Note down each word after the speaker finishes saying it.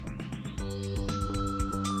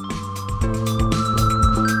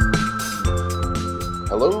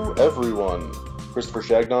Hello, everyone. Christopher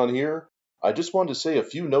Shagnon here. I just wanted to say a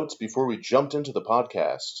few notes before we jumped into the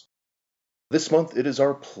podcast. This month, it is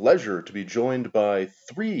our pleasure to be joined by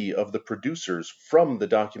three of the producers from the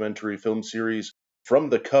documentary film series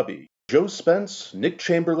From the Cubby, Joe Spence, Nick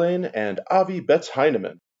Chamberlain, and Avi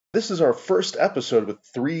Betz-Heineman. This is our first episode with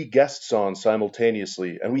three guests on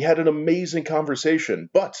simultaneously, and we had an amazing conversation,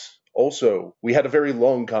 but also we had a very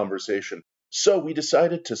long conversation. So we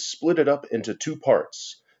decided to split it up into two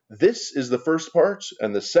parts. This is the first part,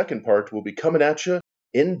 and the second part will be coming at you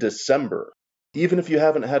in December. Even if you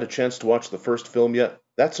haven't had a chance to watch the first film yet,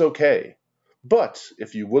 that's okay. But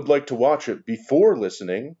if you would like to watch it before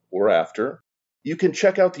listening, or after, you can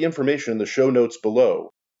check out the information in the show notes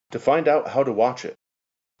below to find out how to watch it.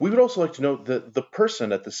 We would also like to note that the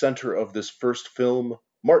person at the center of this first film,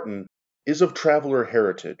 Martin, is of traveler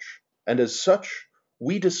heritage, and as such,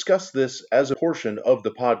 we discuss this as a portion of the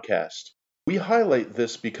podcast. We highlight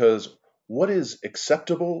this because what is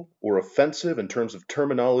acceptable or offensive in terms of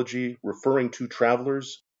terminology referring to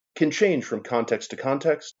travelers can change from context to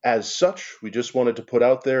context. As such, we just wanted to put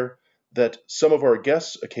out there that some of our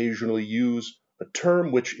guests occasionally use a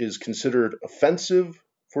term which is considered offensive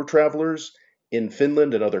for travelers in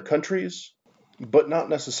Finland and other countries, but not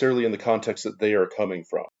necessarily in the context that they are coming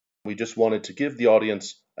from. We just wanted to give the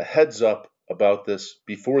audience a heads up about this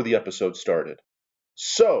before the episode started.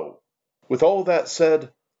 So, with all that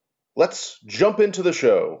said, let's jump into the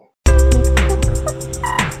show.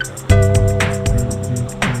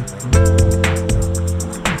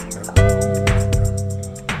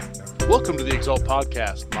 Welcome to the Exalt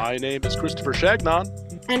Podcast. My name is Christopher Shagnon.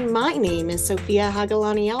 And my name is Sophia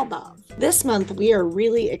Hagalani-Alba. This month, we are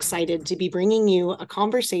really excited to be bringing you a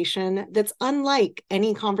conversation that's unlike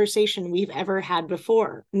any conversation we've ever had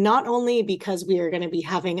before. Not only because we are going to be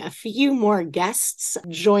having a few more guests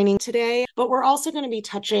joining today, but we're also going to be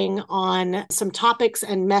touching on some topics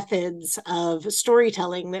and methods of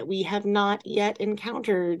storytelling that we have not yet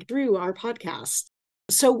encountered through our podcast.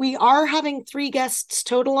 So we are having three guests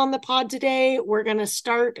total on the pod today. We're going to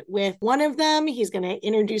start with one of them. He's going to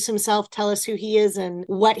introduce himself, tell us who he is and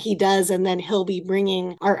what he does, and then he'll be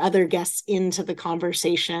bringing our other guests into the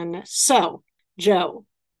conversation. So, Joe,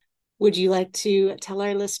 would you like to tell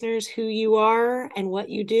our listeners who you are and what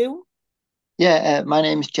you do? Yeah, my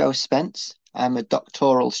name is Joe Spence. I'm a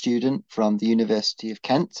doctoral student from the University of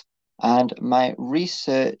Kent, and my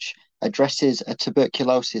research addresses a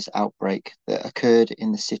tuberculosis outbreak that occurred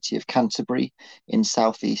in the city of Canterbury in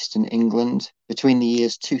southeastern England between the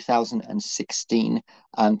years 2016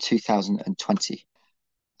 and 2020.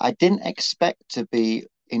 I didn't expect to be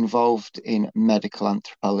involved in medical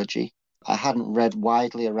anthropology. I hadn't read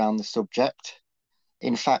widely around the subject.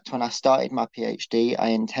 In fact, when I started my PhD, I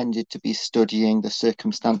intended to be studying the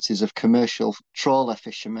circumstances of commercial trawler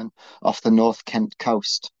fishermen off the North Kent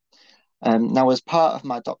coast. Now, as part of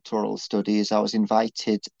my doctoral studies, I was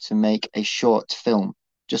invited to make a short film,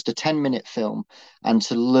 just a 10-minute film, and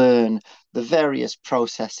to learn the various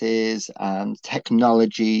processes and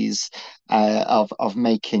technologies of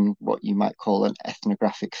making what you might call an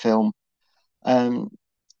ethnographic film.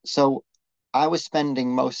 So I was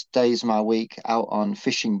spending most days of my week out on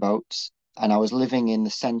fishing boats, and I was living in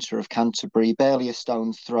the centre of Canterbury, barely a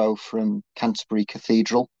stone's throw from Canterbury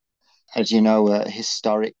Cathedral. As you know, a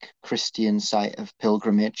historic Christian site of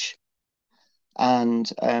pilgrimage.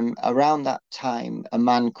 And around that time, a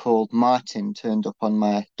man called Martin turned up on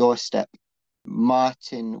my doorstep.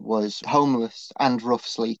 Martin was homeless and rough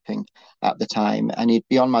sleeping at the time, and he'd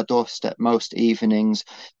be on my doorstep most evenings,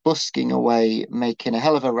 busking away, making a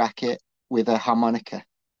hell of a racket with a harmonica.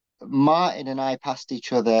 Martin and I passed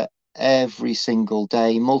each other every single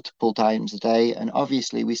day, multiple times a day, and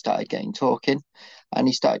obviously we started getting talking, and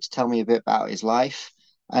he started to tell me a bit about his life,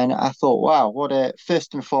 and I thought, wow, what a,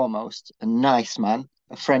 first and foremost, a nice man,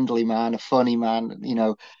 a friendly man, a funny man.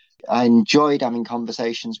 I enjoyed having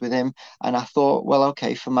conversations with him, and I thought, well,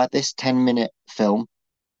 okay, for this 10-minute film,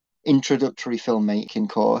 introductory filmmaking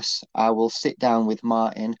course, I will sit down with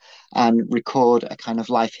Martin and record a kind of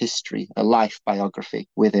life history, a life biography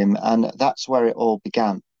with him, and that's where it all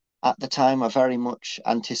began. At the time, I very much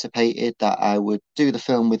anticipated that I would do the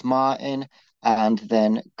film with Martin and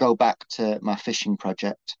then go back to my fishing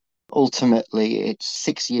project. Ultimately, it's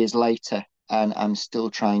 6 years later, and I'm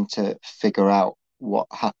still trying to figure out what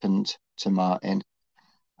happened to Martin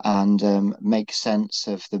and make sense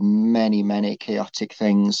of the many, many chaotic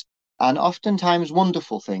things and oftentimes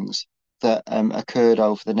wonderful things that occurred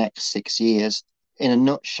over the next 6 years. In a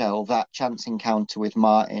nutshell, that chance encounter with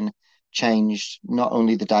Martin changed not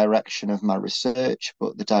only the direction of my research,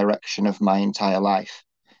 but the direction of my entire life.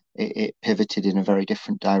 it pivoted in a very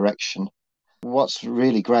different direction. What's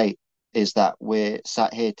really great is that we're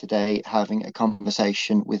sat here today having a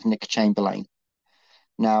conversation with Nick Chamberlain.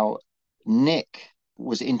 Now, Nick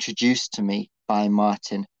was introduced to me by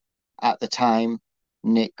Martin. At the time,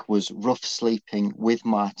 Nick was rough sleeping with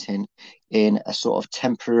Martin in a sort of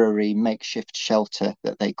temporary makeshift shelter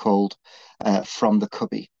that they called From the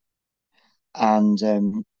Cubby.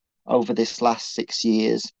 And over this last 6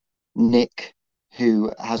 years, Nick,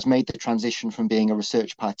 who has made the transition from being a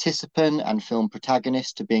research participant and film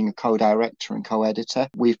protagonist to being a co-director and co-editor,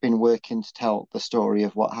 we've been working to tell the story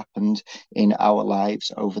of what happened in our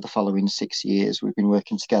lives over the following 6 years. We've been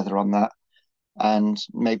working together on that. And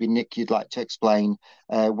maybe, Nick, you'd like to explain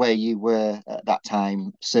where you were at that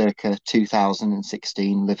time, circa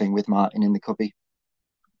 2016, living with Martin in the Cubby.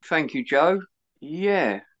 Thank you, Joe.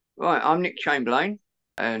 Yeah, right. I'm Nick Chamberlain,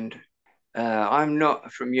 and I'm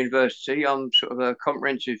not from university. I'm sort of a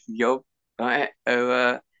comprehensive yob, right,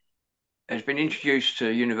 who has been introduced to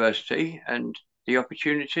university and the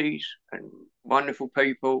opportunities and wonderful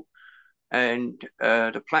people and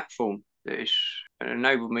the platform that has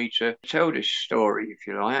enabled me to tell this story, if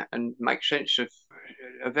you like, and make sense of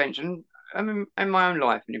events and in my own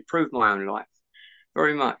life and improve my own life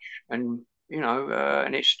very much. And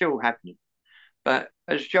and it's still happening. But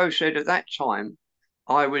as Joe said, at that time,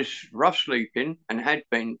 I was rough sleeping and had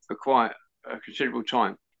been for quite a considerable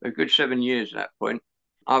time, a good 7 years at that point.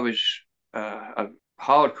 I was a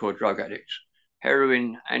hardcore drug addict,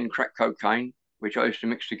 heroin and crack cocaine, which I used to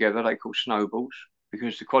mix together. They call snowballs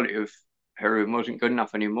because the quality of heroin wasn't good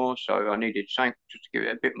enough anymore. So I needed something just to give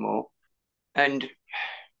it a bit more. And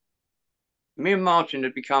me and Martin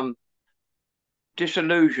had become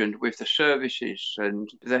disillusioned with the services and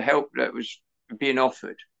the help that was being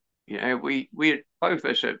offered. We had, both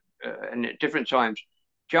of us and at different times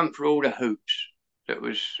jumped through all the hoops that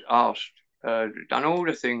was asked, done all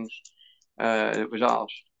the things that was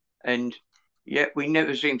asked, and yet we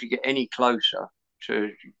never seemed to get any closer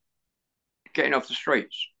to getting off the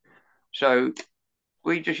streets. So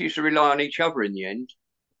we just used to rely on each other in the end,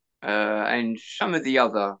 and some of the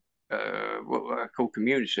other what I call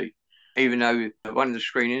community. Even though one of the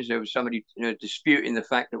screenings there was somebody disputing the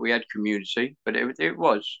fact that we had community, but it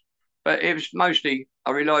was. But it was mostly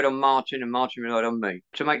I relied on Martin and Martin relied on me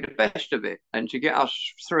to make the best of it and to get us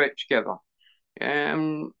through it together.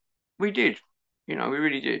 And we did, we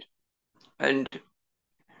really did. And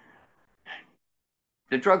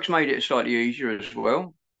the drugs made it slightly easier as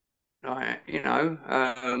well, but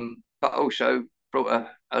also brought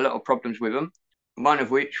a lot of problems with them. One of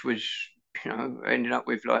which was, ended up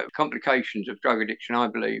with like complications of drug addiction, I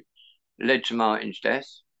believe, led to Martin's death.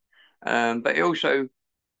 But it also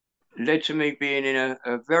led to me being in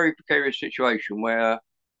a very precarious situation where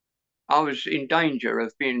I was in danger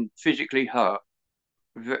of being physically hurt,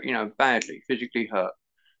 badly physically hurt.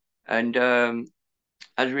 And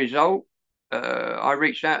as a result, I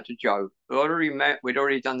reached out to Joe, who I'd already met. We'd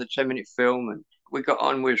already done the 10-minute film and we got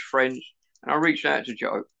on with friends. And I reached out to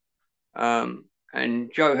Joe.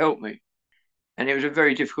 And Joe helped me. And it was a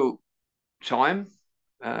very difficult time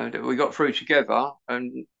that we got through together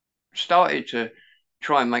and started to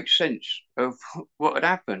try and make sense of what had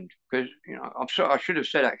happened. Because, I should have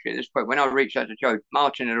said actually at this point, when I reached out to Joe,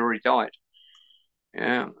 Martin had already died.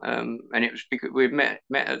 Yeah. And it was because we met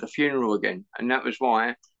at the funeral again. And that was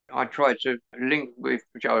why I tried to link with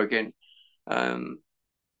Joe again.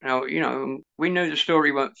 Now, we knew the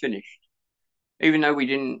story weren't finished. Even though we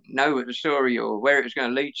didn't know what the story or where it was going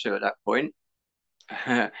to lead to at that point.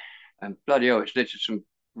 And bloody hell, it's led to some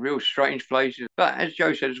real strange places. But as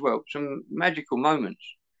Joe said as well, some magical moments,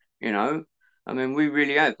 we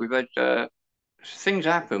really have. We've had things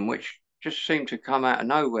happen which just seem to come out of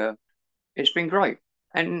nowhere. It's been great.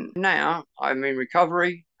 And now I'm in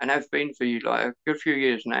recovery and have been for like a good few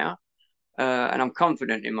years now. And I'm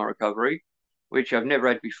confident in my recovery, which I've never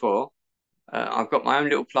had before. I've got my own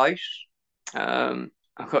little place. I've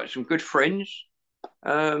got some good friends,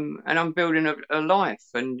 and I'm building a life.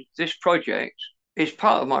 And this project is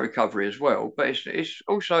part of my recovery as well. But it's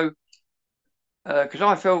also because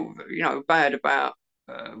I felt bad about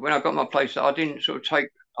when I got my place that I didn't sort of take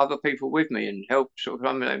other people with me and help sort of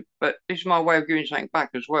some of them. But this is my way of giving something back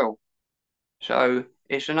as well. So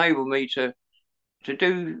it's enabled me to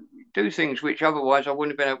do things which otherwise I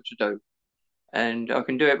wouldn't have been able to do, and I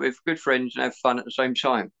can do it with good friends and have fun at the same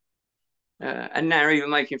time. And now even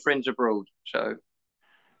making friends abroad. So,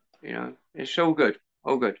 it's all good,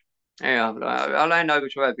 all good. Yeah, I'll hand over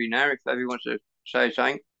to Abby now if Abby wants to say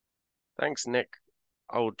something. Thanks, Nick.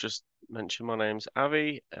 I'll just mention my name's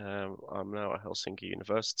Avi. I'm now at Helsinki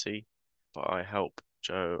University, but I help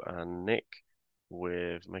Joe and Nick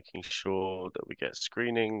with making sure that we get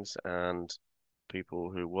screenings and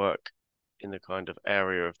people who work in the kind of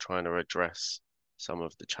area of trying to address some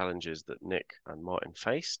of the challenges that Nick and Martin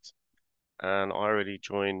faced. And I really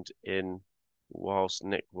joined in whilst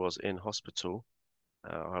Nick was in hospital.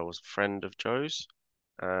 I was a friend of Joe's,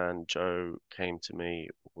 and Joe came to me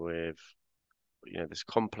with, this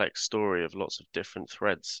complex story of lots of different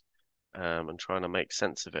threads, and trying to make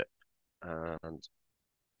sense of it. And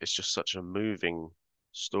it's just such a moving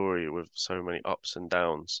story with so many ups and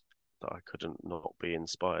downs that I couldn't not be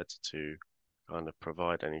inspired to kind of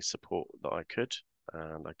provide any support that I could.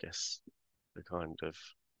 And I guess the kind of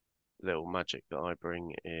little magic that I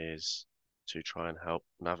bring is to try and help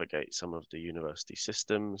navigate some of the university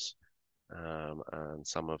systems, and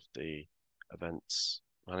some of the events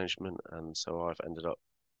management. And so I've ended up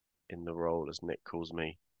in the role, as Nick calls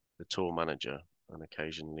me, the tour manager and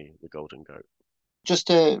occasionally the Golden Goat. Just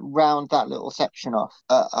to round that little section off,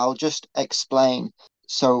 I'll just explain.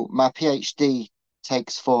 So my PhD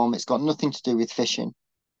takes form, it's got nothing to do with fishing,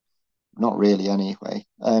 not really anyway,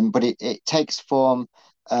 but it takes form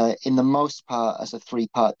in the most part as a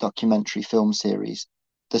 3-part documentary film series.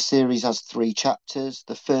 The series has 3 chapters.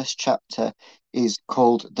 The first chapter is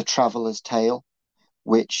called The Traveller's Tale,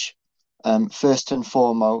 which first and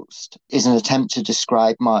foremost is an attempt to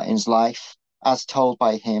describe Martin's life as told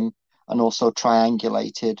by him, and also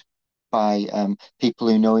triangulated by people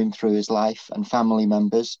who know him through his life and family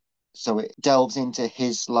members. So it delves into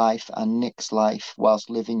his life and Nick's life whilst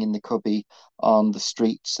living in the Cubby on the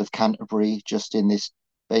streets of Canterbury, just in this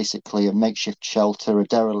basically a makeshift shelter, a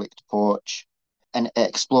derelict porch, and it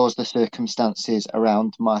explores the circumstances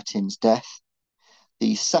around Martin's death.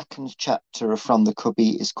 The second chapter From the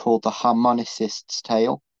Cubby is called The Harmonicist's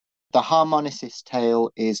Tale. The Harmonicist's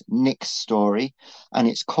Tale is Nick's story, and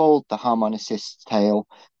it's called The Harmonicist's Tale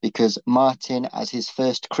because Martin, as his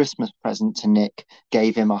first Christmas present to Nick,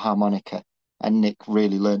 gave him a harmonica, and Nick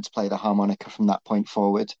really learned to play the harmonica from that point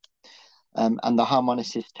forward. And The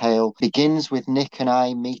Harmonicist's Tale begins with Nick and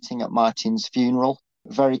I meeting at Martin's funeral.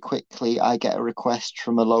 Very quickly, I get a request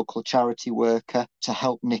from a local charity worker to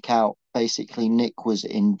help Nick out. Basically, Nick was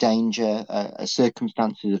in danger,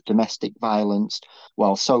 circumstances of domestic violence,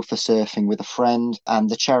 while sofa surfing with a friend. And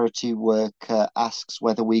the charity worker asks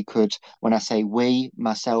whether we could, when I say we,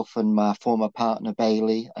 myself and my former partner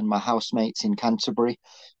Bailey and my housemates in Canterbury,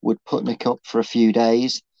 would put Nick up for a few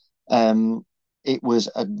days. It was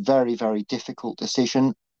a very, very difficult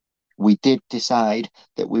decision. We did decide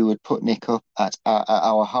that we would put Nick up at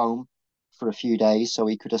our home for a few days so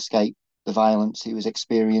he could escape the violence he was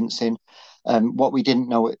experiencing. What we didn't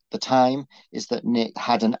know at the time is that Nick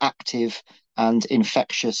had an active and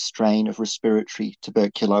infectious strain of respiratory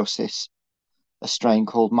tuberculosis, a strain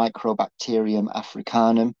called Microbacterium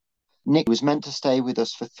africanum. Nick was meant to stay with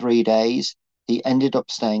us for 3 days. He ended up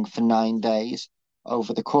staying for 9 days.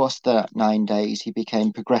 Over the course of that 9 days, he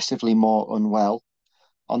became progressively more unwell.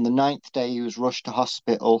 On the 9th day, he was rushed to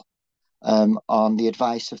hospital on the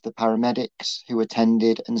advice of the paramedics who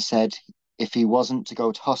attended and said if he wasn't to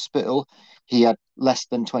go to hospital, he had less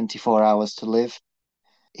than 24 hours to live.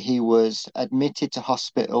 He was admitted to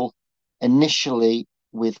hospital initially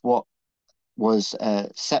with what was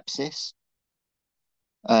sepsis.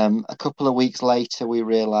 A couple of weeks later, we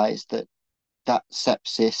realised that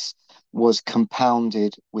sepsis was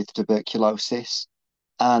compounded with tuberculosis.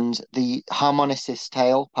 And The Harmonicist's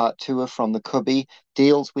Tale, part 2 of From the Cubby,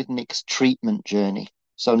 deals with Nick's treatment journey.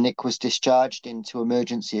 So Nick was discharged into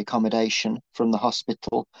emergency accommodation from the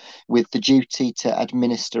hospital with the duty to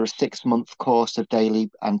administer a 6-month course of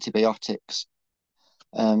daily antibiotics.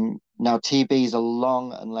 Now, TB is a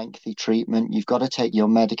long and lengthy treatment. You've got to take your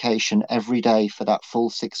medication every day for that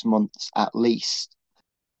full 6 months at least.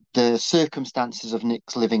 The circumstances of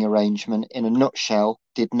Nick's living arrangement, in a nutshell,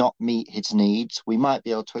 did not meet his needs. We might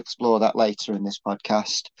be able to explore that later in this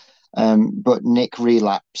podcast. But Nick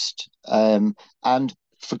relapsed and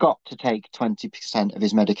forgot to take 20% of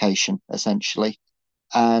his medication, essentially.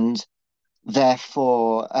 And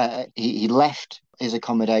therefore, he left his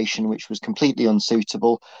accommodation, which was completely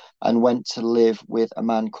unsuitable, and went to live with a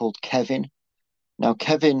man called Kevin. Now,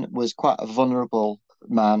 Kevin was quite a vulnerable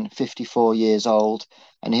man, 54 years old,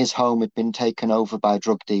 and his home had been taken over by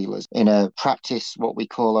drug dealers in a practice, what we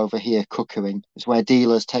call over here cuckooing. It's where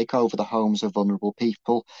dealers take over the homes of vulnerable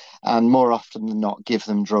people and more often than not give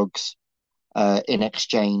them drugs in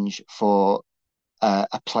exchange for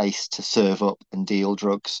a place to serve up and deal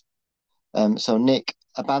drugs. So Nick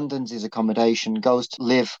abandons his accommodation, goes to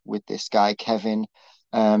live with this guy, Kevin,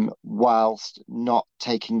 whilst not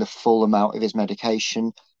taking the full amount of his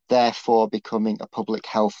medication. therefore becoming a public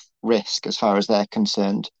health risk as far as they're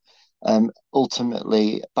concerned.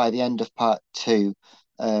 Ultimately, by the end of part two,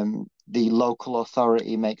 the local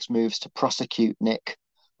authority makes moves to prosecute Nick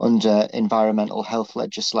under environmental health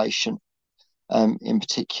legislation, in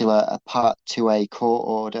particular a Part 2A court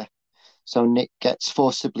order. So Nick gets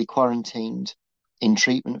forcibly quarantined in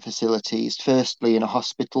treatment facilities, firstly in a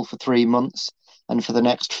hospital for 3 months, and for the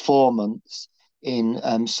next 4 months in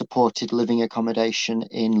supported living accommodation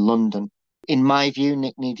in London. In my view,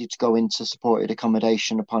 Nick needed to go into supported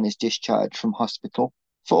accommodation upon his discharge from hospital.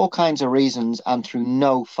 For all kinds of reasons and through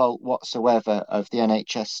no fault whatsoever of the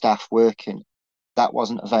NHS staff working, that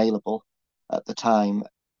wasn't available at the time.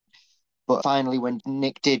 But finally, when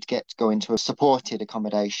Nick did get to go into a supported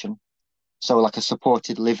accommodation, so like a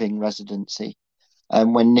supported living residency,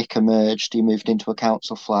 and when Nick emerged, he moved into a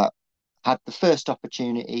council flat, had the first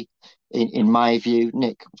opportunity, in my view.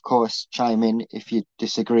 Nick, of course, chime in if you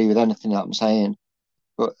disagree with anything that I'm saying.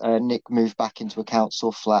 But Nick moved back into a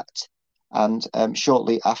council flat, and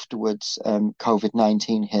shortly afterwards,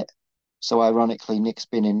 COVID-19 hit. So ironically, Nick's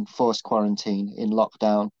been in forced quarantine, in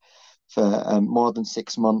lockdown, for more than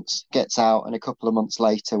 6 months, gets out, and a couple of months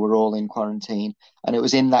later, we're all in quarantine. And it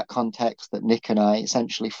was in that context that Nick and I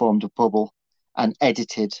essentially formed a bubble and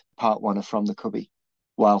edited part one of From the Cubby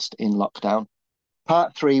whilst in lockdown.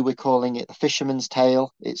 Part three, we're calling it The Fisherman's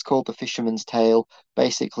Tale. It's called The Fisherman's Tale,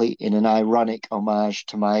 basically in an ironic homage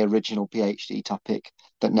to my original PhD topic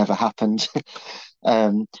that never happened.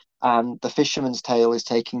 And The Fisherman's Tale is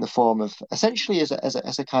taking the form of essentially as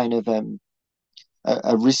a kind of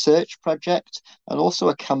a research project and also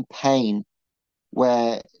a campaign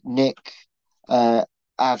where Nick,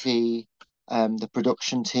 Avi, the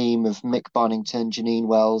production team of Mick Bonington, Janine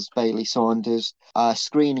Wells, Bailey Saunders are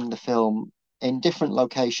screening the film in different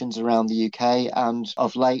locations around the UK and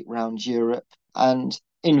of late around Europe, and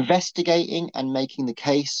investigating and making the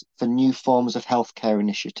case for new forms of healthcare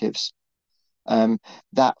initiatives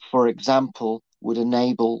that, for example, would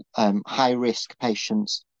enable high-risk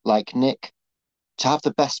patients like Nick to have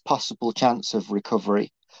the best possible chance of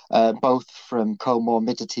recovery, both from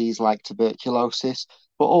comorbidities like tuberculosis,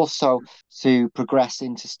 but also to progress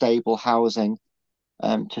into stable housing,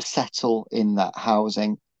 to settle in that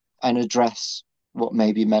housing and address what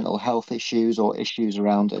may be mental health issues or issues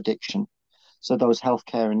around addiction. So those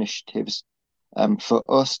healthcare initiatives for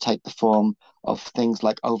us take the form of things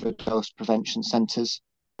like overdose prevention centres.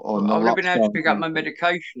 I would have been able to pick up my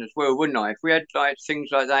medication as well, wouldn't I? If we had like things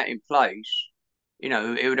like that in place,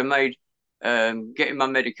 it would have made getting my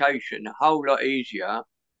medication a whole lot easier,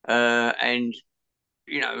 and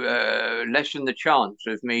lessen the chance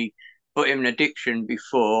of me putting an addiction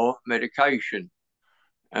before medication.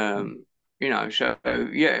 So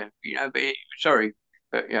yeah, sorry,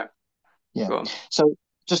 but yeah. Yeah. Go on. So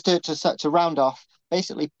just to round off,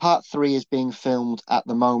 basically part three is being filmed at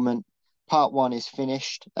the moment. Part one is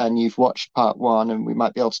finished, and you've watched part one, and we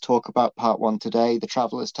might be able to talk about part one today, The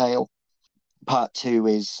Traveller's Tale. Part two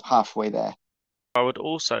is halfway there. I would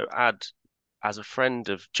also add, as a friend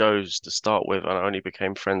of Joe's to start with, and I only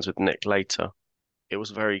became friends with Nick later, it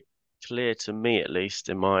was very clear to me, at least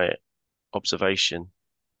in my observation,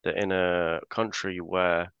 that in a country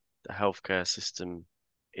where the healthcare system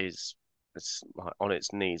is on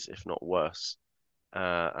its knees, if not worse,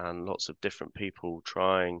 and lots of different people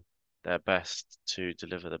trying their best to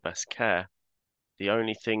deliver the best care, the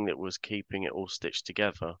only thing that was keeping it all stitched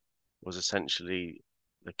together was essentially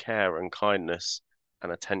the care and kindness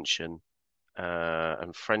and attention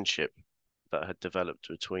and friendship that had developed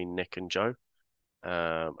between Nick and Joe.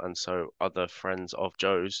 And so other friends of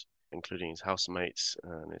Joe's, including his housemates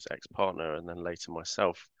and his ex-partner, and then later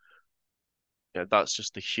myself, that's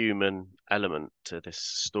just the human element to this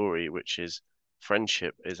story, which is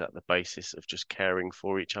friendship is at the basis of just caring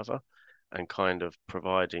for each other and kind of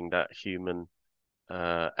providing that human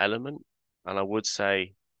element. And I would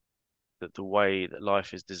say that the way that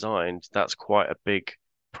life is designed, that's quite a big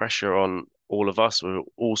pressure on all of us. We're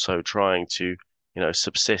also trying to,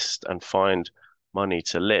 subsist and find money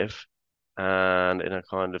to live. And in a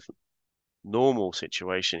kind of normal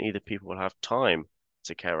situation, either people will have time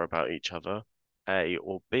to care about each other, A,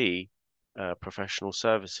 or B, professional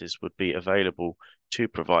services would be available to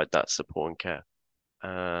provide that support and care.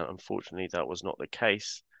 Unfortunately, that was not the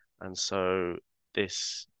case. And so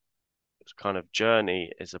this kind of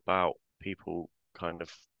journey is about people kind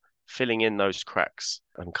of filling in those cracks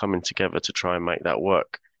and coming together to try and make that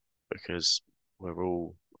work, because we're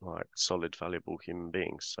all like solid, valuable human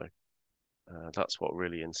beings. So that's what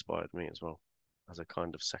really inspired me as well, as a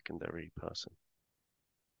kind of secondary person.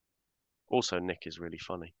 Also, Nick is really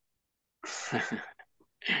funny.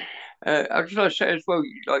 I just like to say as well,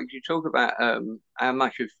 like you talk about how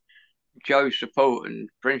much of Joe's support and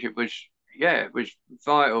friendship was, yeah, it was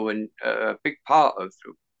vital and a big part of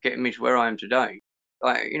getting me to where I am today.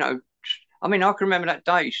 Like, I mean, I can remember that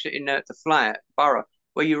day sitting there at the flat, Borough,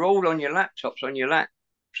 where you're all on your laptops, on your laps,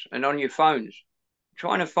 and on your phones,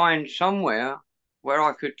 trying to find somewhere where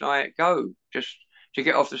I could like go just to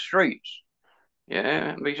get off the streets.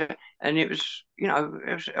 Yeah, and it was, it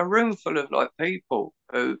was a room full of like people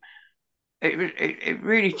who it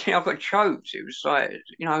really, I got choked. It was like,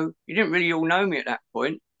 you didn't really all know me at that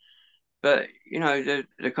point, but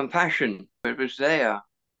the compassion that was there,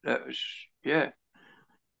 that was, yeah.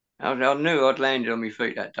 I knew I'd landed on my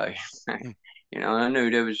feet that day. I knew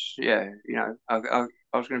there was, yeah, I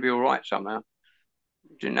was going to be all right somehow.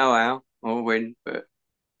 Didn't know how or when, but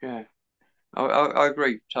yeah, I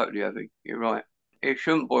agree totally, Avi. You're right. It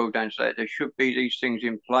shouldn't boil down to that. There should be these things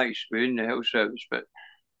in place within the health service, but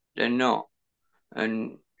they're not.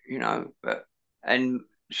 And and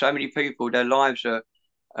so many people, their lives are,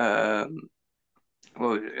 um,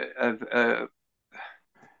 well,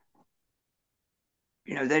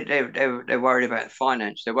 they're worried about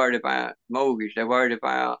finance, they're worried about mortgage, they're worried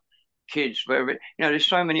about kids, wherever. There's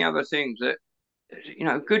so many other things that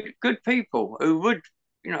good people who would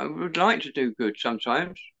like to do good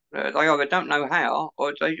sometimes. They either don't know how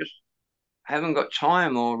or they just haven't got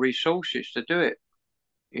time or resources to do it.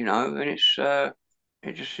 And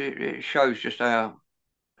it shows just how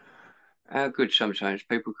good sometimes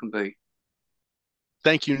people can be.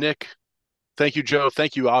 Thank you, Nick. Thank you, Joe.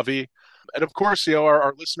 Thank you, Avi. And of course,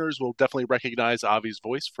 our listeners will definitely recognize Avi's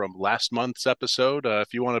voice from last month's episode.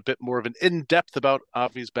 If you want a bit more of an in-depth about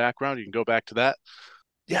Avi's background, you can go back to that.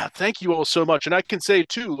 Yeah, thank you all so much. And I can say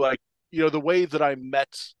too, like, the way that I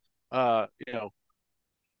met, uh, you know,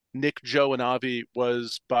 Nick, Joe, and Avi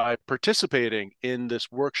was by participating in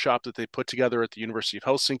this workshop that they put together at the University of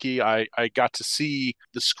Helsinki. I got to see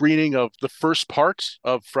the screening of the first part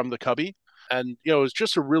of From the Cubby. And, it was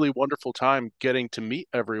just a really wonderful time getting to meet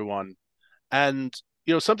everyone. And,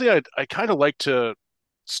 something I kind of like to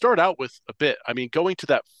start out with a bit. I mean, going to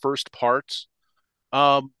that first part,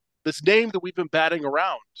 this name that we've been batting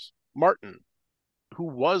around, Martin. Who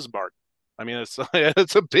was Martin? I mean, it's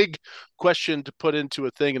it's a big question to put into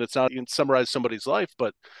a thing, and it's not even summarize somebody's life,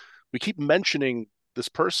 but we keep mentioning this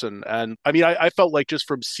person, and I mean, I felt like just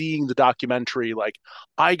from seeing the documentary, like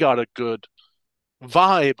I got a good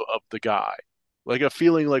vibe of the guy, like a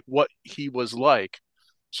feeling like what he was like.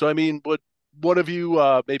 So, I mean, would one of you,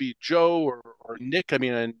 maybe Joe or Nick? I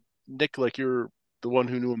mean, and Nick, like you're the one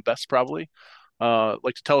who knew him best, probably.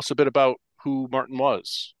 Like to tell us a bit about who Martin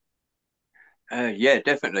was. Yeah,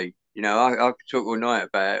 definitely. I could talk all night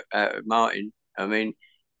about Martin. I mean,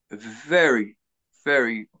 very,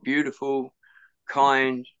 very beautiful,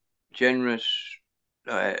 kind, generous,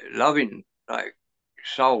 loving, like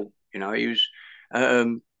soul. He was,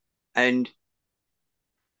 um, and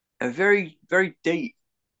a very, very deep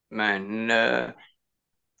man.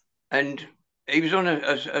 And he was on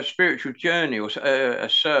a spiritual journey or a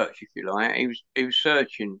search, if you like. He was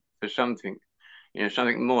searching for something,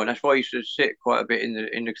 something more. That's why he used to sit quite a bit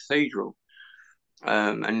in the cathedral.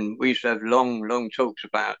 And we used to have long, long talks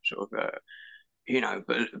about sort of,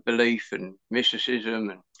 belief and mysticism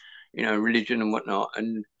and, religion and whatnot.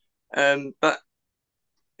 And but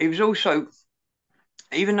he was also,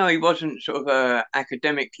 even though he wasn't sort of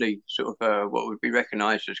academically sort of what would be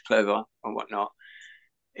recognised as clever and whatnot,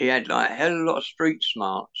 he had like a hell of a lot of street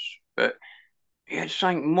smarts, but he had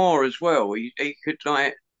something more as well. He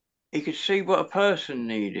could see what a person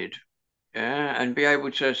needed, yeah, and be able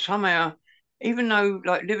to somehow, even though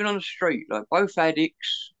like living on the street, like both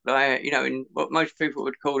addicts, like in what most people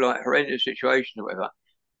would call like horrendous situations or whatever,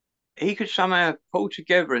 he could somehow pull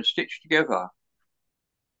together and stitch together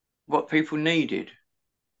what people needed,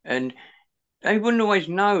 and they wouldn't always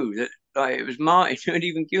know that like it was Martin who had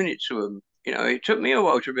even given it to them. It took me a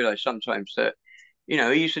while to realise sometimes that he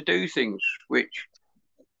used to do things which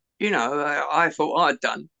I thought I'd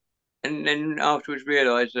done, and then afterwards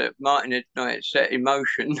realised that Martin had like set in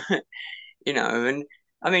motion. And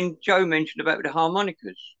I mean, Joe mentioned about the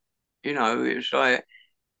harmonicas. It was like,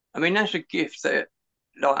 I mean, that's a gift that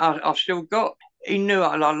like I've still got. He knew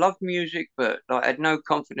I loved music, but like, I had no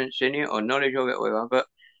confidence in it or knowledge of it or whatever. But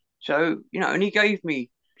so, and he gave me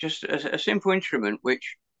just a simple instrument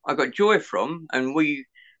which I got joy from, and we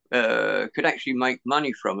could actually make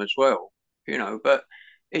money from as well. But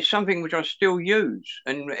it's something which I still use,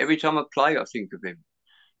 and every time I play, I think of him.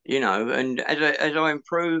 And as I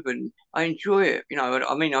improve and I enjoy it.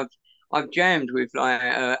 I mean, I've jammed with like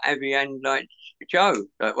Abby and like Joe.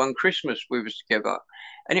 Like one Christmas we was together,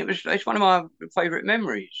 and it's one of my favourite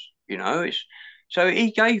memories. You know, it's so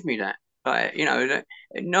he gave me that. Like, you know, that,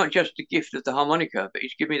 not just the gift of the harmonica, but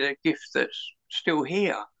he's given me the gift that's still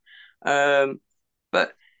here.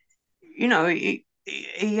 But you know, he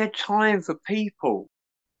had time for people,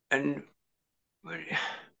 and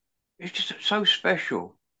it's just so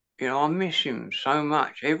special. You know, I miss him so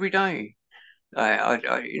much every day.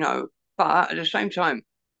 You know, but at the same time,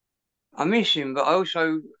 I miss him, but I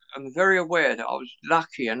also am very aware that I was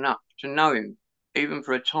lucky enough to know him, even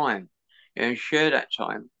for a time, and share that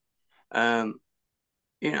time. Um,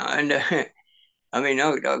 you know, and I mean,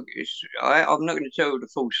 I'm not going to tell the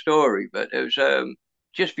full story, but it was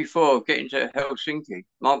just before getting to Helsinki,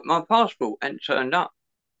 my passport hadn't turned up,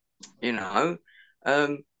 you know,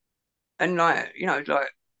 um, and like, you know, like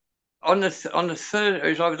on the third, it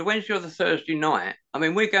was either the Wednesday or the Thursday night. I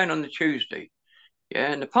mean, we're going on the Tuesday,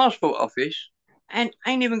 yeah, and the passport office and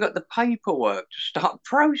ain't even got the paperwork to start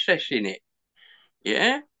processing it,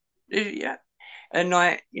 yeah, yeah, and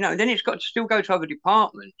like, you know, then it's got to still go to other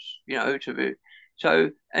departments, you know, to be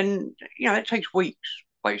so, and you know, it takes weeks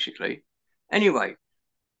basically. Anyway,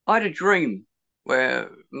 I had a dream where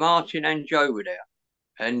Martin and Joe were there,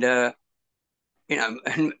 and you know,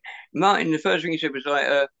 and Martin, the first thing he said was like,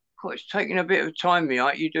 "Oh, it's taking a bit of time, me.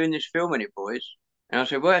 Aren't you doing this filming it, boys?" And I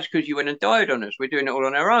said, "Well, that's because you went and died on us. We're doing it all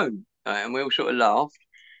on our own." And we all sort of laughed.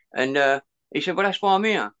 And he said, "Well, that's why I'm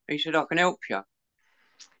here." He said, "I can help you."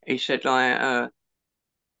 He said, "Like,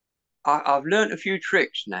 I've learnt a few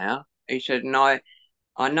tricks now." He said, "And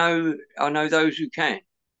I know those who can,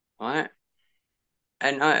 right?"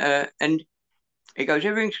 And he goes,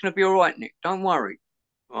 "Everything's going to be all right, Nick. Don't worry."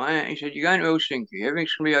 Right? He said, "You're going to Helsinki.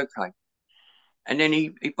 Everything's going to be okay." And then he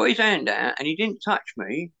put his hand out and he didn't touch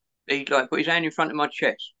me. He like put his hand in front of my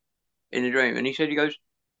chest in the dream. And he goes,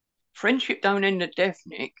 "Friendship don't end at death,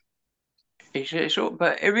 Nick." He said,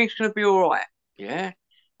 but everything's going to be all right. Yeah.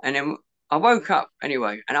 And then I woke up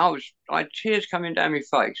anyway and I had tears coming down my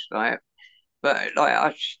face. But like,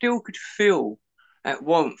 I still could feel that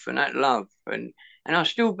warmth and that love. And I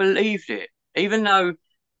still believed it, even though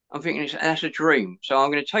I'm thinking that's a dream. So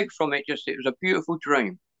I'm going to take from it just, it was a beautiful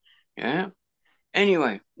dream. Yeah.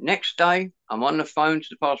 Anyway, next day, I'm on the phone to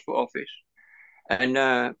the passport office.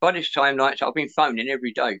 And by this time, like, so I've been phoning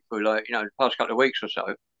every day for like, you know, the past couple of weeks or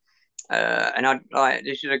so. And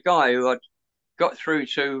this is a guy who I'd got through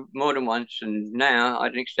to more than once, and now I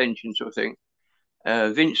had an extension sort of thing.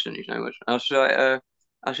 Vincent, his name was.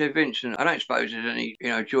 I said, "Vincent, I don't suppose there's any, you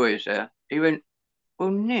know, joy is there." He went, "Well,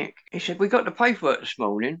 Nick," he said, "we got the paperwork this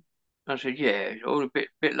morning." I said, "Yeah, it's all a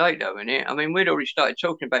bit late though, isn't it?" I mean, we'd already started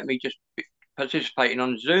talking about me just participating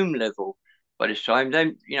on Zoom level by this time.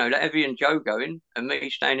 Then, you know, let Evie and Joe going and me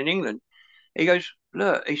staying in England. He goes,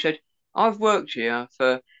 "Look," he said, "I've worked here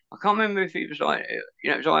for, I can't remember if it was like, you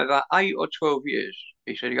know, it was either 8 or 12 years."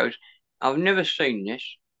 He said, he goes, "I've never seen this."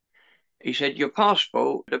 He said, "Your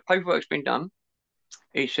passport, the paperwork's been done."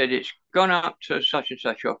 He said, "It's gone up to such and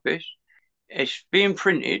such office. It's being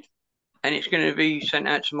printed and it's going to be sent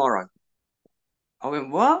out tomorrow." I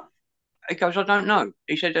went, "What?" He goes, "I don't know."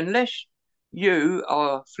 He said, "Unless you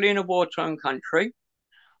are fleeing a war-torn country,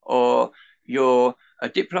 or you're a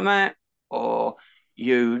diplomat, or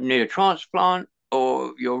you need a transplant,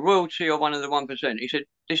 or you're royalty or one of the 1%." He said,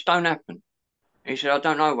 "This don't happen." He said, "I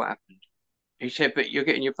don't know what happened." He said, "But you're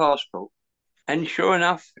getting your passport." And sure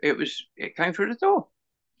enough, it came through the door.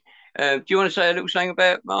 Do you want to say a little thing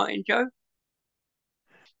about Martin, Joe?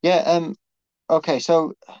 Yeah, okay,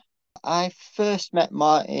 so I first met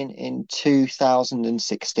Martin in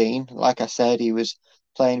 2016. Like I said, he was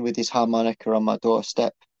playing with his harmonica on my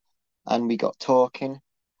doorstep and we got talking.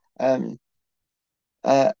 Um,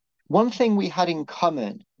 uh, One thing we had in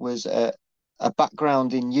common was a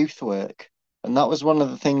background in youth work, and that was one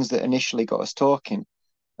of the things that initially got us talking.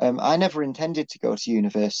 I never intended to go to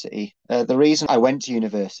university. The reason I went to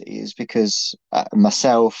university is because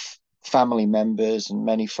myself, family members, and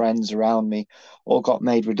many friends around me all got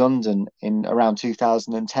made redundant in around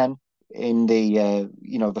 2010 in the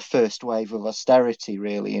the first wave of austerity,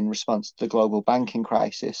 really, in response to the global banking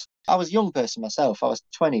crisis. I was a young person myself. I was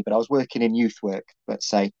 20, but I was working in youth work, let's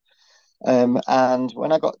say. And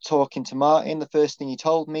when I got talking to Martin, the first thing he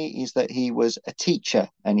told me is that he was a teacher,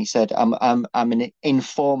 and he said, I'm an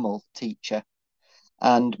informal teacher."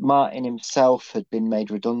 And Martin himself had been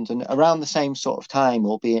made redundant around the same sort of time,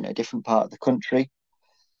 albeit in a different part of the country.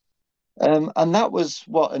 And that was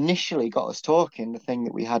what initially got us talking, the thing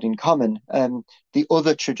that we had in common. The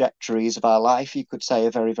other trajectories of our life, you could say,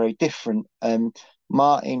 are very, very different.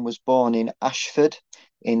 Martin was born in Ashford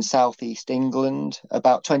in southeast England,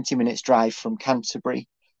 about 20 minutes drive from Canterbury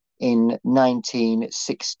in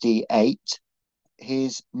 1968.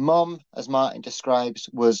 His mum, as Martin describes,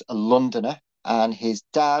 was a Londoner, and his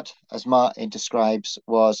dad, as Martin describes,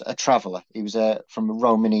 was a traveller. He was from a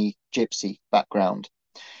Romany gypsy background,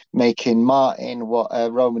 making Martin what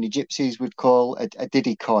Romany gypsies would call a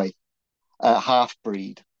didikoi, a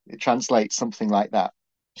half-breed. It translates something like that.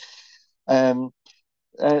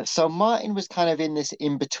 So Martin was kind of in this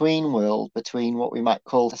in-between world between what we might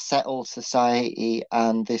call a settled society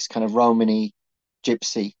and this kind of Romany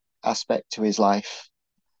gypsy aspect to his life.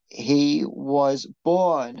 He was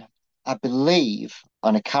born, I believe,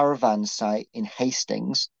 on a caravan site in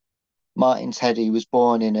Hastings. Martin said he was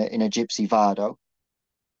born in a gypsy Vardo.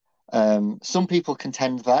 Some people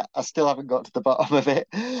contend that. I still haven't got to the bottom of it.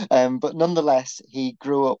 But nonetheless, he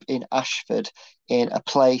grew up in Ashford in a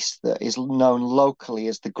place that is known locally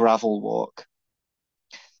as the Gravel Walk.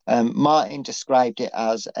 Martin described it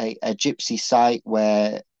as a gypsy site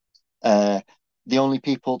where the only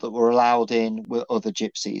people that were allowed in were other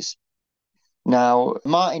gypsies. Now,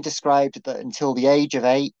 Martin described that until the age of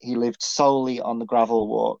 8, he lived solely on the Gravel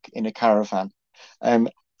Walk in a caravan.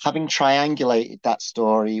 Having triangulated that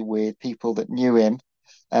story with people that knew him,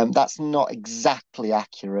 that's not exactly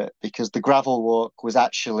accurate because the Gravel Walk was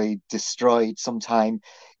actually destroyed sometime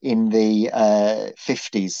in the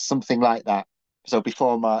 50s, something like that. So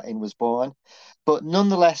before Martin was born. But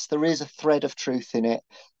nonetheless, there is a thread of truth in it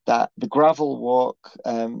that the Gravel Walk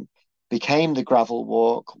became the Gravel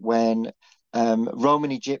Walk when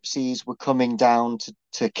Romany gypsies were coming down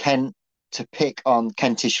to Kent to pick on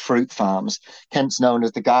Kentish fruit farms. Kent's known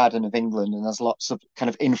as the Garden of England and has lots of kind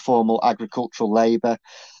of informal agricultural labour.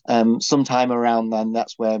 Sometime around then,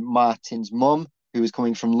 that's where Martin's mum, who was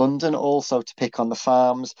coming from London, also to pick on the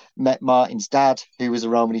farms, met Martin's dad, who was a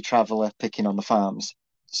Romany traveller picking on the farms.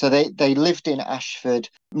 So they lived in Ashford.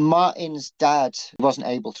 Martin's dad wasn't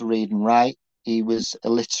able to read and write. He was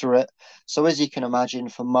illiterate. So as you can imagine,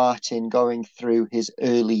 for Martin going through his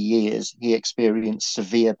early years, he experienced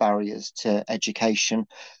severe barriers to education,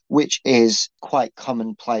 which is quite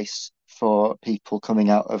commonplace for people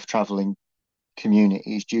coming out of travelling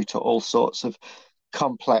communities due to all sorts of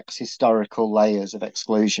complex historical layers of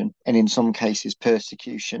exclusion and in some cases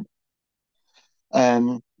persecution.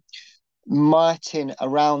 Martin,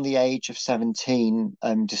 around the age of 17,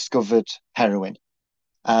 discovered heroin.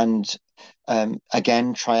 And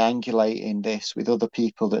again, triangulating this with other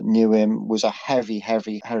people that knew him, was a heavy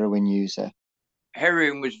heroin user.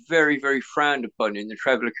 Heroin was very, very frowned upon in the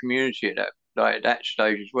traveller community at that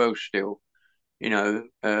stage as well. Still,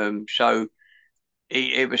 so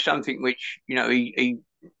it was something which he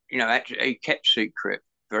actually he kept secret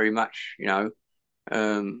very much.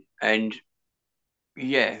 And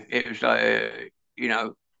yeah, it was like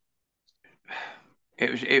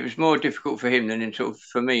it was more difficult for him than sort of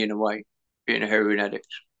for me in a way, being a heroin addict.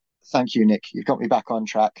 Thank you, Nick. You've got me back on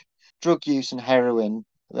track. Drug use and heroin,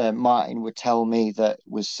 Martin would tell me that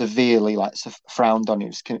was severely frowned on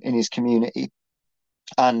in his community.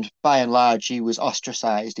 And by and large, he was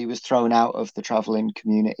ostracized. He was thrown out of the traveling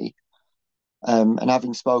community. And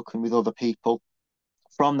having spoken with other people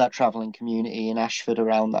from that traveling community in Ashford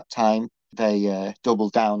around that time, they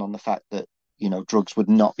doubled down on the fact that, drugs would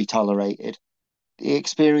not be tolerated. He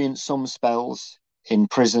experienced some spells in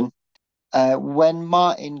prison. When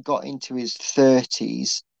Martin got into his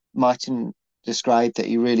 30s, Martin described that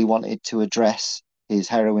he really wanted to address his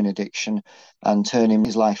heroin addiction and turning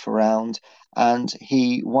his life around. And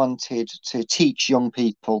he wanted to teach young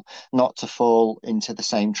people not to fall into the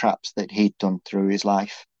same traps that he'd done through his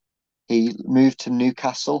life. He moved to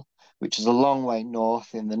Newcastle, which is a long way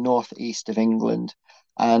north in the northeast of England,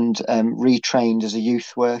 and retrained as a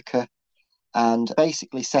youth worker and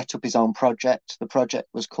basically set up his own project. The project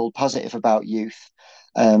was called Positive About Youth.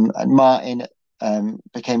 And Martin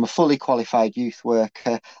became a fully qualified youth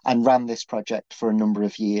worker and ran this project for a number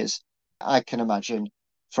of years. I can imagine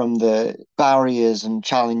from the barriers and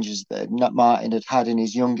challenges that Martin had had in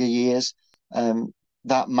his younger years,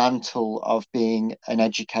 that mantle of being an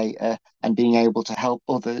educator and being able to help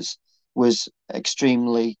others was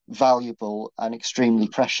extremely valuable and extremely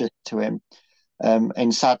precious to him.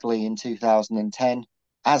 And sadly, in 2010,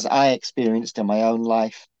 as I experienced in my own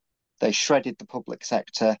life, they shredded the public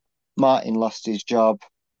sector. Martin lost his job.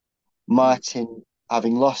 Martin,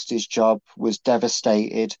 having lost his job, was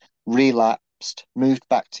devastated, relapsed, moved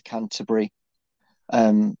back to Canterbury,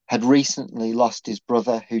 had recently lost his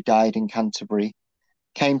brother who died in Canterbury,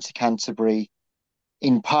 came to Canterbury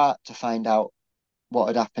in part to find out what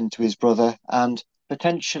had happened to his brother and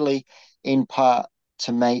potentially in part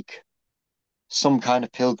to make some kind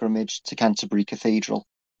of pilgrimage to Canterbury Cathedral.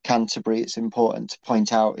 Canterbury, it's important to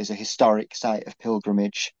point out, is a historic site of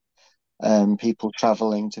pilgrimage. People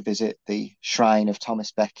travelling to visit the shrine of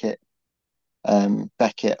Thomas Becket.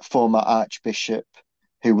 Becket, former Archbishop,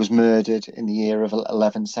 who was murdered in the year of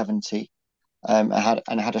 1170, had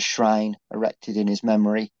a shrine erected in his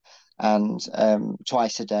memory. And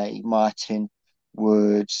twice a day, Martin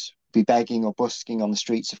would be begging or busking on the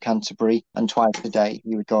streets of Canterbury, and twice a day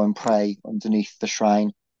he would go and pray underneath the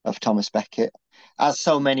shrine of Thomas Becket, as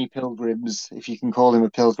so many pilgrims, if you can call him a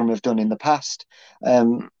pilgrim, have done in the past,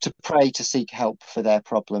 to pray, to seek help for their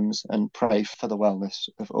problems and pray for the wellness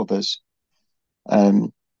of others.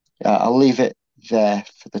 I'll leave it there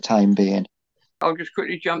for the time being. I'll just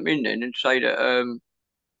quickly jump in then and say that,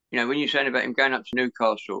 when you're saying about him going up to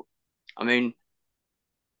Newcastle, I mean,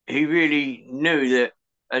 he really knew that,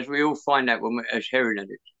 as we all find out as heroin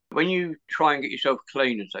addicts, when you try and get yourself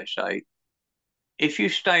clean, as they say, if you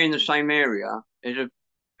stay in the same area, there's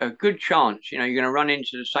a good chance, you're going to run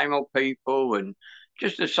into the same old people and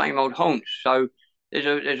just the same old haunts. So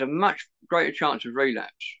there's a much greater chance of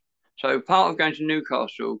relapse. So part of going to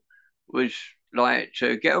Newcastle was like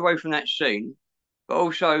to get away from that scene, but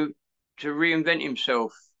also to reinvent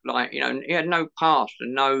himself. Like, he had no past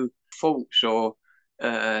and no faults or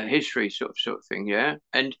history sort of thing, yeah.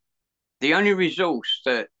 And the only resource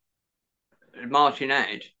that Martin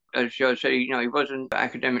had, as I said, he wasn't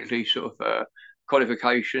academically sort of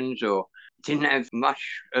qualifications, or didn't have much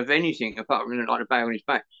of anything apart from like a bag on his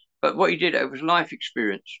back. But what he did have was life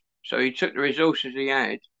experience. So he took the resources he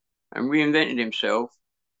had and reinvented himself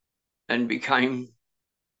and became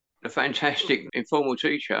a fantastic informal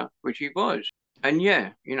teacher, which he was. And yeah,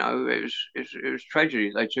 it was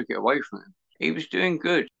tragedy they took it away from him. He was doing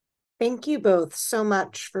good. Thank you both so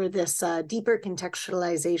much for this deeper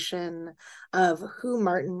contextualization of who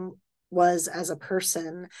Martin was as a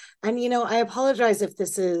person. And, I apologize if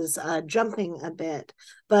this is jumping a bit,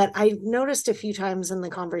 but I've noticed a few times in the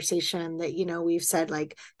conversation that, we've said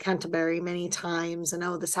like Canterbury many times,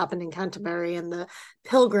 and this happened in Canterbury and the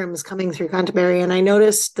pilgrims coming through Canterbury. And I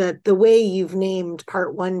noticed that the way you've named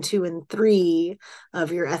part 1, 2, and 3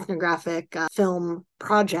 of your ethnographic film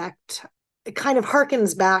project, it kind of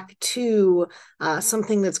harkens back to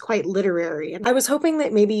something that's quite literary. And I was hoping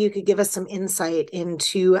that maybe you could give us some insight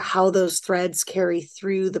into how those threads carry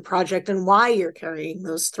through the project and why you're carrying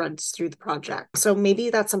those threads through the project. So maybe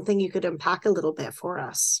that's something you could unpack a little bit for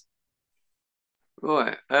us.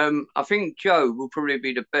 Right. I think Joe will probably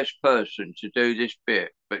be the best person to do this bit.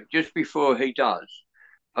 But just before he does,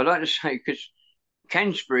 I'd like to say, because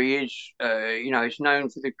Canterbury is, it's known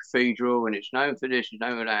for the cathedral and it's known for this and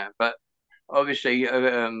known for that. But obviously,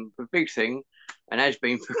 the big thing, and has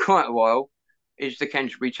been for quite a while, is the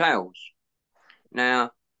Canterbury Tales.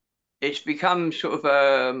 Now, it's become sort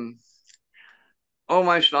of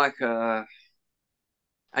almost like an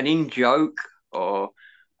in-joke or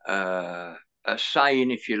a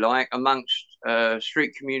saying, if you like, amongst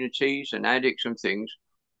street communities and addicts and things.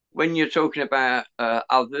 When you're talking about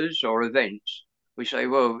others or events, we say,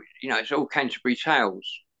 well, it's all Canterbury Tales,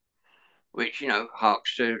 which,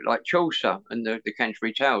 harks to like Chaucer and the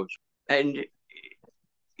Canterbury Tales. And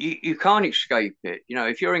you can't escape it.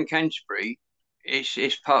 If you're in Canterbury,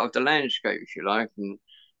 it's part of the landscape, if you like.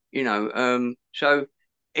 And, so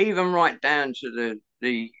even right down to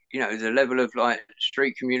the level of like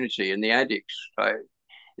street community and the addicts,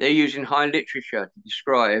 they're using high literature to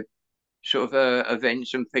describe sort of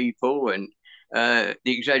events and people and the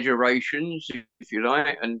exaggerations, if you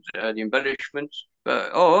like, and the embellishments.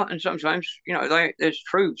 And sometimes, there's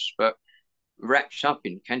truths, but wrapped up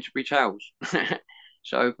in Canterbury Tales.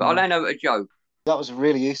 But I'll hand over to Joe. That was a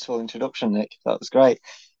really useful introduction, Nick. That was great.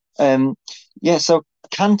 So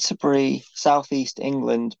Canterbury, southeast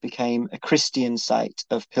England, became a Christian site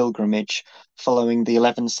of pilgrimage following the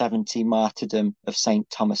 1170 martyrdom of St.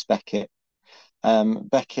 Thomas Becket.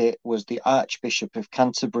 Becket was the Archbishop of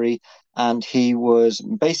Canterbury, and he was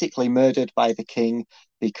basically murdered by the king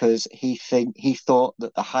because he thought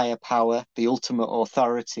that the higher power, the ultimate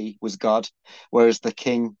authority, was God, whereas the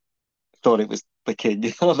king thought it was the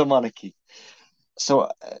king or the monarchy. So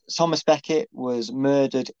Thomas Becket was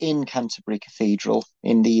murdered in Canterbury Cathedral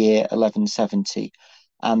in the year 1170,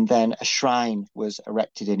 and then a shrine was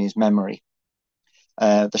erected in his memory.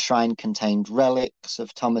 The shrine contained relics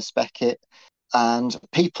of Thomas Becket, and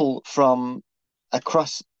people from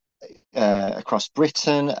across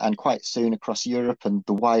Britain and quite soon across Europe and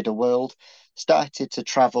the wider world started to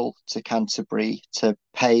travel to Canterbury to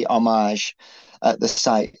pay homage at the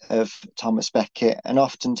site of Thomas Becket and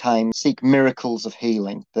oftentimes seek miracles of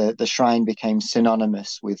healing. The shrine became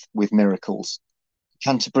synonymous with miracles.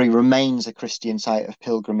 Canterbury remains a Christian site of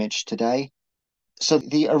pilgrimage today. So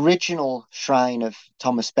the original shrine of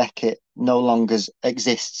Thomas Becket no longer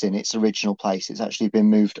exists in its original place. It's actually been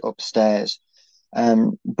moved upstairs.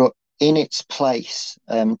 But in its place,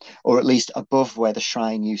 or at least above where the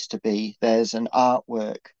shrine used to be, there's an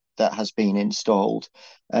artwork that has been installed.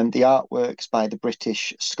 The artwork's by the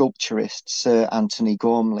British sculpturist Sir Anthony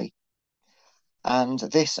Gormley. And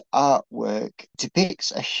this artwork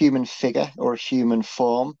depicts a human figure or a human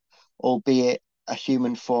form, albeit a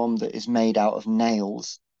human form that is made out of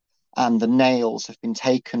nails. And the nails have been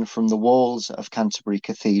taken from the walls of Canterbury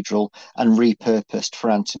Cathedral and repurposed for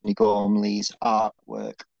Anthony Gormley's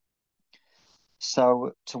artwork.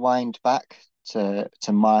 So to wind back to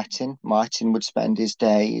Martin would spend his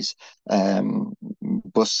days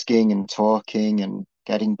busking and talking and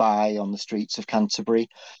getting by on the streets of Canterbury.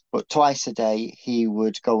 But twice a day, he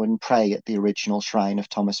would go and pray at the original shrine of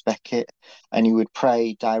Thomas Becket, and he would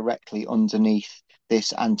pray directly underneath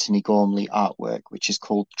this Anthony Gormley artwork, which is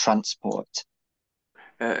called Transport.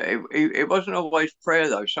 It wasn't always prayer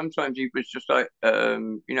though. Sometimes he was just like,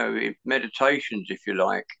 meditations, if you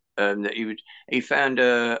like. That he found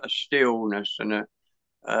a stillness and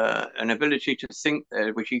an ability to think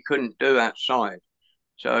there, which he couldn't do outside.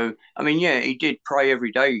 So, I mean, yeah, he did pray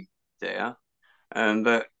every day there,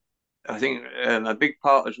 but I think a big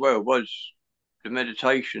part as well was the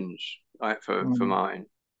meditations, like for Martin.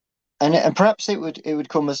 And perhaps it would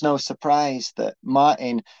come as no surprise that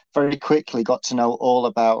Martin very quickly got to know all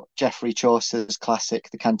about Geoffrey Chaucer's classic,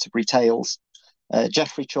 The Canterbury Tales.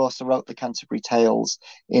 Geoffrey Chaucer wrote the Canterbury Tales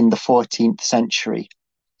in the 14th century.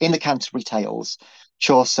 In the Canterbury Tales,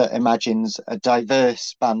 Chaucer imagines a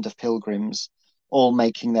diverse band of pilgrims all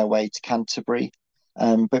making their way to Canterbury.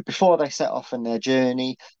 But before they set off on their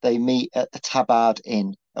journey, they meet at the Tabard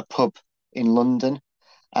Inn, a pub in London,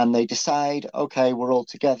 and they decide, okay, we're all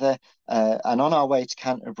together, and on our way to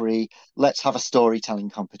Canterbury, let's have a storytelling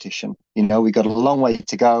competition. You know, we've got a long way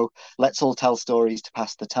to go. Let's all tell stories to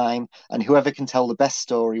pass the time, and whoever can tell the best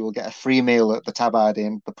story will get a free meal at the Tabard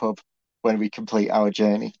Inn, the pub, when we complete our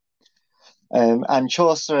journey. And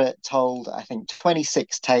Chaucer told, I think,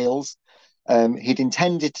 26 tales. He'd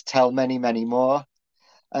intended to tell many, many more.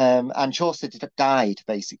 And Chaucer died,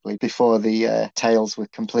 basically, before the tales were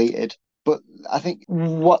completed. But I think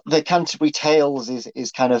what the Canterbury Tales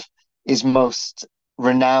is most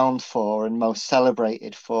renowned for and most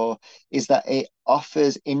celebrated for is that it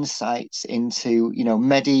offers insights into,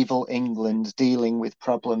 medieval England dealing with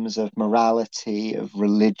problems of morality, of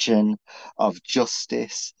religion, of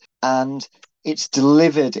justice. And it's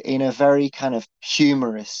delivered in a very kind of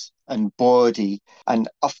humorous and bawdy and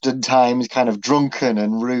oftentimes kind of drunken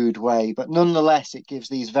and rude way. But nonetheless, it gives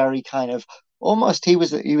these very kind of almost he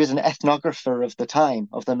was an ethnographer of the time,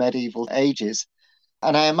 of the medieval ages.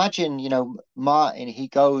 And I imagine, Martin, he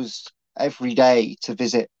goes every day to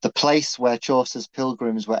visit the place where Chaucer's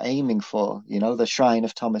pilgrims were aiming for, the shrine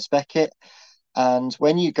of Thomas Becket. And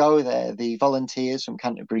when you go there, the volunteers from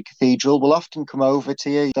Canterbury Cathedral will often come over to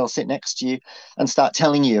you. They'll sit next to you and start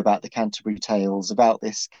telling you about the Canterbury Tales, about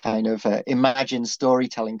this kind of imagined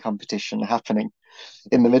storytelling competition happening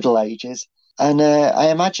in the Middle Ages. And I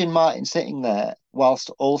imagine Martin sitting there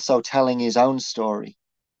whilst also telling his own story.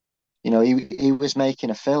 He was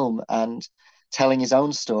making a film and telling his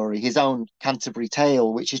own story, his own Canterbury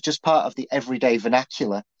tale, which is just part of the everyday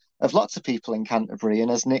vernacular of lots of people in Canterbury.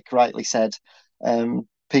 And as Nick rightly said,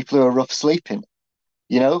 people who are rough sleeping.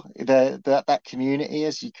 That community,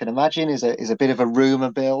 as you can imagine, is a bit of a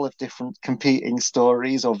rumor mill of different competing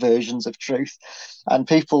stories or versions of truth, and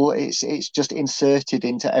people, it's just inserted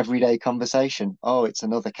into everyday conversation. Oh, it's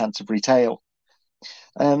another Canterbury tale.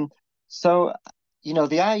 So,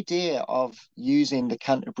 the idea of using the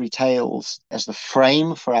Canterbury Tales as the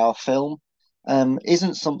frame for our film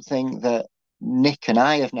isn't something that Nick and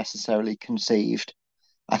I have necessarily conceived.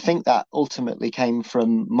 I think that ultimately came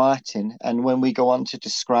from Martin. And when we go on to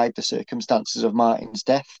describe the circumstances of Martin's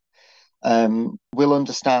death, we'll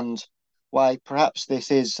understand why perhaps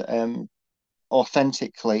this is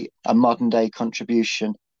authentically a modern day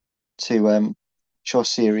contribution to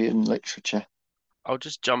Chaucerian literature. I'll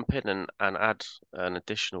just jump in and add an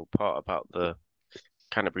additional part about the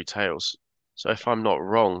Canterbury Tales. So if I'm not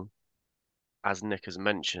wrong, as Nick has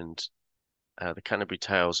mentioned, the Canterbury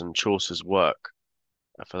Tales and Chaucer's work,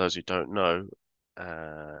 for those who don't know,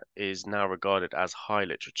 is now regarded as high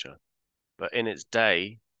literature. But in its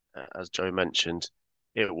day, as Joe mentioned,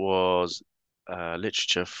 it was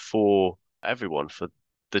literature for everyone, for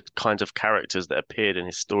the kinds of characters that appeared in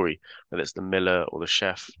his story, whether it's the miller or the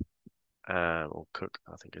chef, or cook,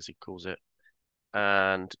 I think as he calls it.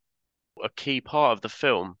 And a key part of the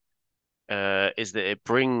film is that it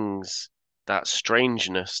brings that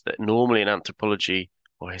strangeness that normally in anthropology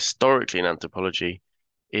or historically in anthropology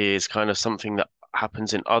is kind of something that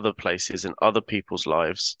happens in other places in other people's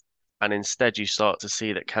lives. And instead, you start to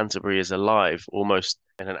see that Canterbury is alive almost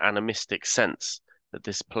in an animistic sense, that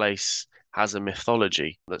this place has a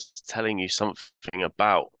mythology that's telling you something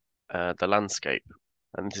about the landscape.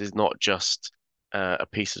 And this is not just a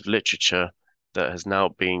piece of literature that has now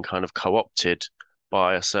been kind of co-opted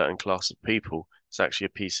by a certain class of people. It's actually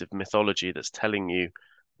a piece of mythology that's telling you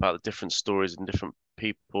about the different stories and different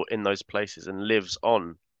people in those places and lives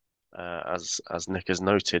on, as Nick has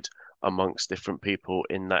noted, amongst different people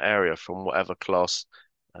in that area from whatever class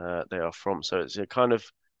they are from. So it's a kind of,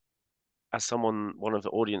 as one of the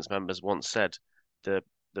audience members once said, the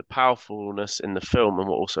powerfulness in the film and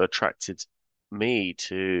what also attracted me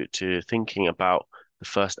to thinking about the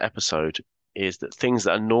first episode is that things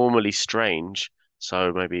that are normally strange,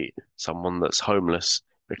 so maybe someone that's homeless,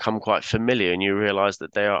 become quite familiar, and you realize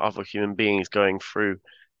that they are other human beings going through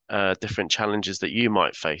different challenges that you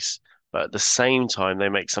might face. But at the same time, they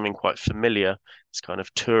make something quite familiar, this kind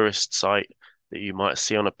of tourist site that you might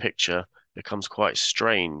see on a picture, becomes quite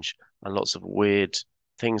strange, and lots of weird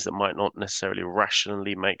things that might not necessarily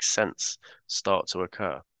rationally make sense start to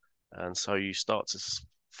occur. And so you start to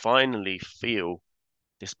finally feel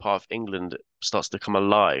this part of England starts to come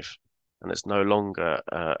alive, and it's no longer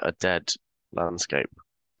a dead landscape.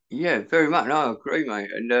 Yeah, very much. No, I agree, mate.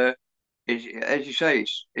 And as you say,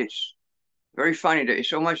 it's very funny that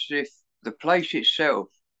it's almost as if the place itself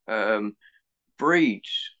breeds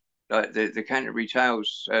like the Canterbury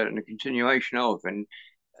Tales and the continuation of. And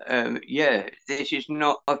yeah, this is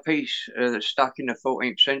not a piece that's stuck in the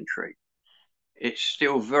 14th century. It's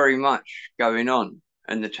still very much going on,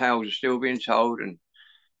 and the tales are still being told, and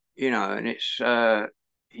and it's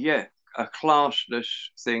yeah, a classless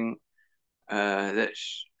thing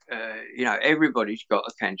that's everybody's got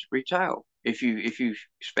a Canterbury tale. If you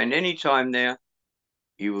spend any time there,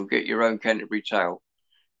 you will get your own Canterbury tale.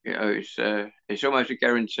 It's almost a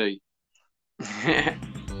guarantee. I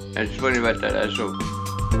just wondering about that. That's all.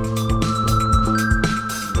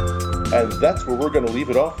 And that's where we're going to leave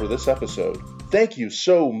it off for this episode. Thank you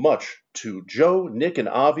so much to Joe, Nick, and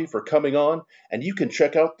Avi for coming on, and you can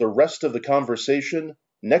check out the rest of the conversation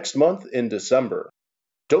next month in December.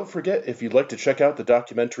 Don't forget, if you'd like to check out the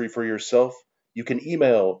documentary for yourself, you can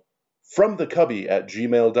email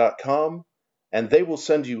fromthecubby@gmail.com, and they will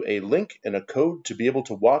send you a link and a code to be able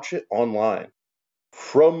to watch it online.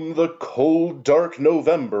 From the cold, dark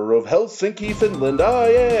November of Helsinki, Finland, I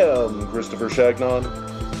am Christopher Shagnon.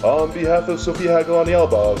 On behalf of Sophia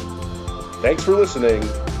Hagelani-Albov, thanks for listening,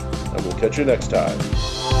 and we'll catch you next time.